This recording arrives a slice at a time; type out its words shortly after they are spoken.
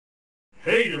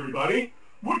Hey everybody,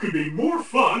 what could be more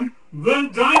fun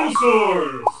than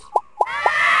dinosaurs?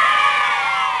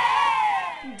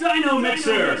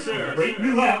 DinoMixer! A great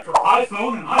new app for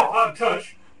iPhone and iPod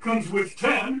Touch comes with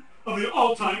 10 of the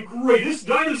all-time greatest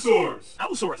dinosaurs.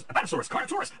 Allosaurus, Apatosaurus,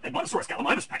 Carnotaurus, Edmontosaurus,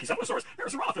 Gallimimus, Pachycephalosaurus,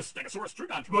 Parasaurolophus, Stegosaurus,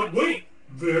 Trugon, But wait,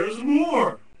 there's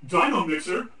more.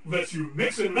 DinoMixer lets you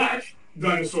mix and match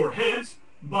dinosaur heads,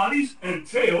 bodies, and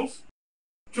tails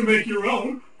to make your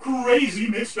own crazy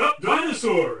mixed-up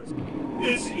dinosaurs.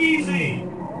 It's easy.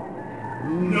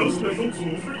 No special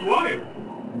tools required.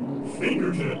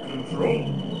 Fingertip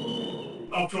control.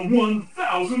 Up to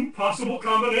 1,000 possible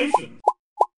combinations.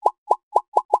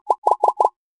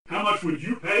 How much would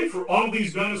you pay for all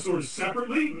these dinosaurs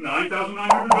separately?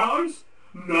 $9,900?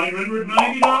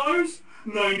 $990?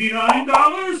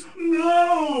 $99?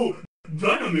 No!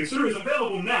 DinoMixer is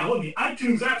available now in the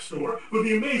iTunes App Store for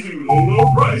the amazing low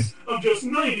price of just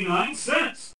 99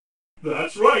 cents.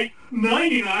 That's right,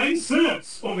 99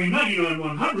 cents. Only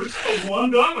 99/100ths of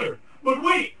 $1. But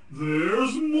wait,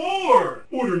 there's more!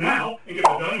 Order now and get the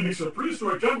DinoMixer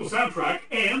Prehistoric Jungle soundtrack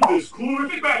and this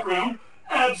cool-a-riffic background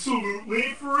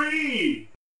absolutely free.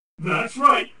 That's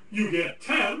right, you get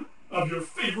 10 of your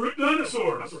favorite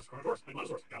dinosaurs. Up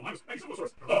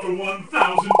to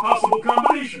 1,000 possible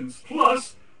combinations,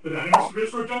 plus the DinoMixer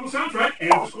Prehistoric Jungle soundtrack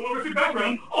and this cool-a-riffic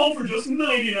background, all for just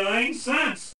 99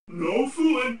 cents. No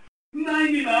fooling,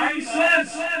 99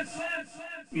 cents!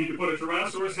 Need to put a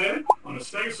Tyrannosaurus head on a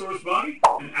Stegosaurus body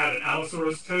and add an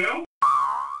Allosaurus tail?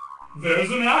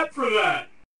 There's an app for that!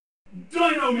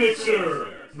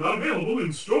 DinoMixer! Not available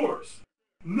in stores.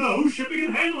 No shipping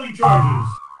and handling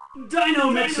charges.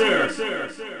 DinoMixer!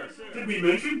 Did we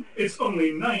mention it's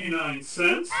only 99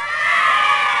 cents?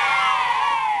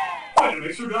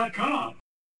 DinoMixer.com